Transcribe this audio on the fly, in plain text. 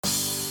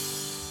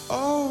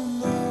don't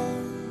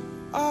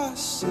know. I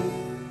see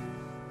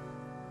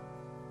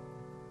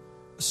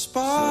a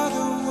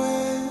spider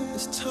web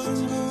is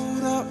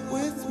tangled up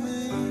with me.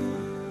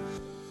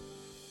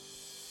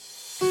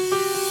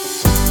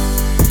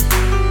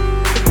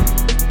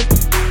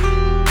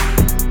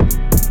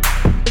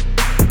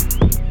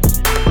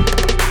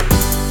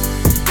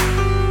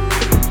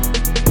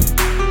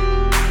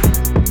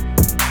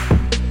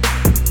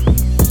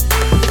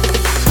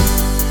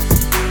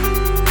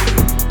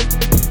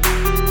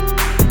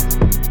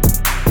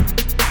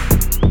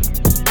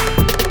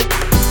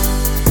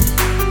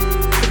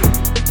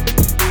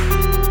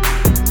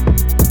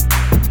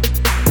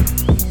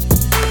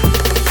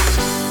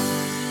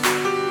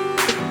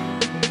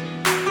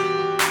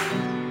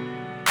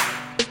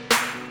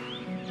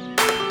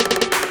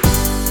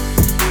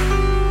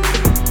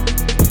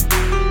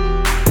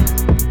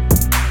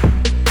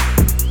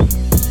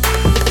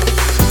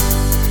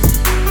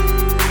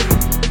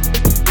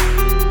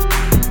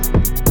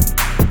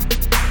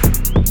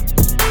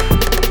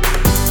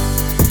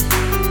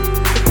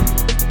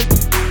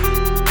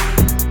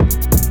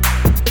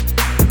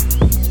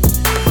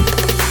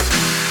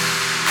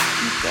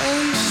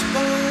 They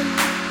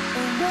spun a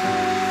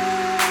web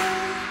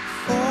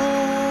for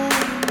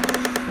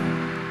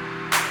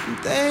me.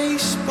 They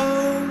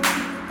spun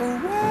a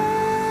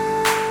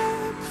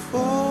web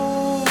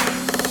for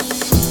me.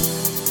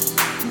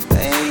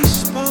 They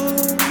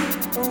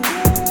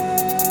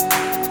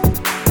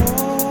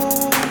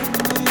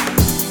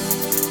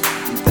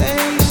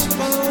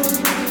spun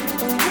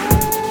a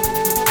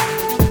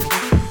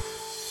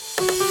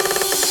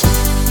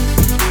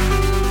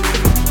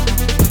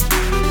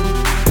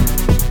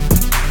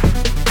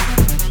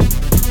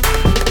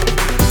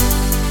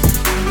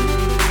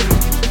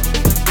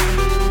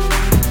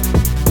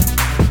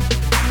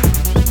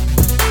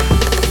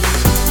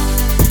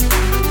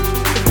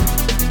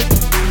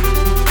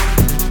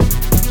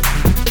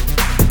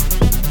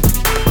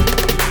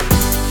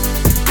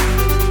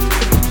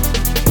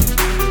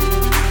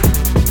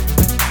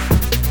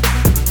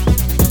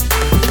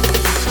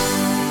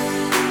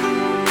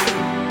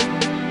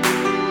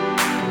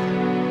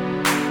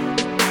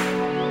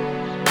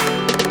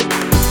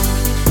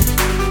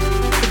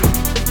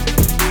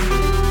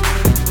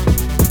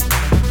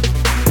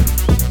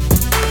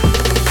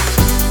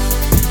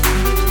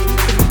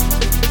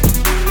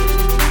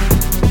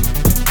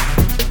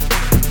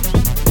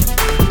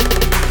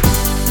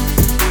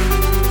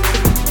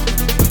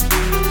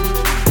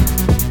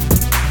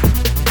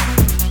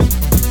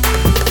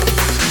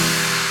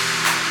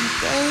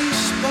they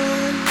spun